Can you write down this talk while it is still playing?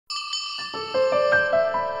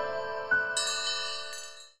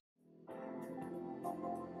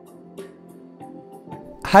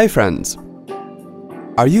Hi friends!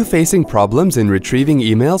 Are you facing problems in retrieving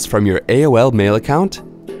emails from your AOL Mail account?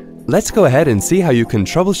 Let's go ahead and see how you can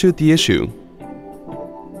troubleshoot the issue.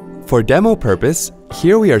 For demo purpose,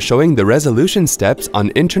 here we are showing the resolution steps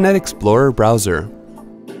on Internet Explorer browser.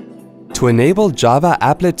 To enable Java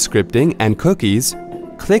applet scripting and cookies,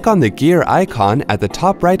 click on the gear icon at the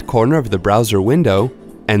top right corner of the browser window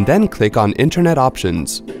and then click on Internet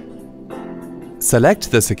Options. Select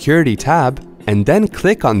the Security tab and then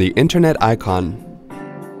click on the Internet icon.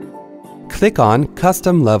 Click on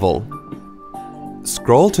Custom Level.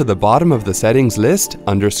 Scroll to the bottom of the settings list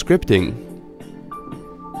under Scripting.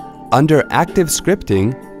 Under Active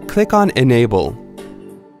Scripting, click on Enable.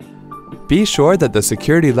 Be sure that the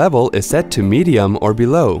security level is set to medium or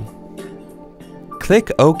below.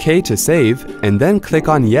 Click OK to save and then click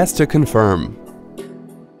on Yes to confirm.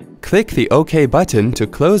 Click the OK button to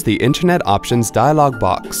close the Internet Options dialog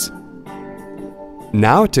box.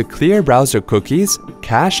 Now to clear browser cookies,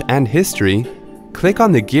 cache and history, click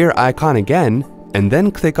on the gear icon again and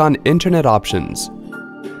then click on Internet Options.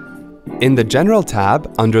 In the General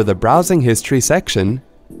tab under the Browsing History section,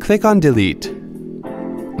 click on Delete.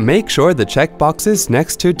 Make sure the checkboxes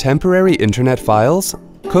next to Temporary Internet Files,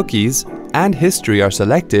 Cookies, and History are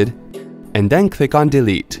selected, and then click on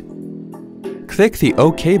Delete. Click the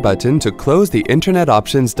OK button to close the Internet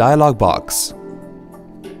Options dialog box.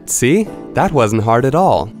 See? That wasn't hard at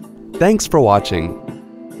all. Thanks for watching.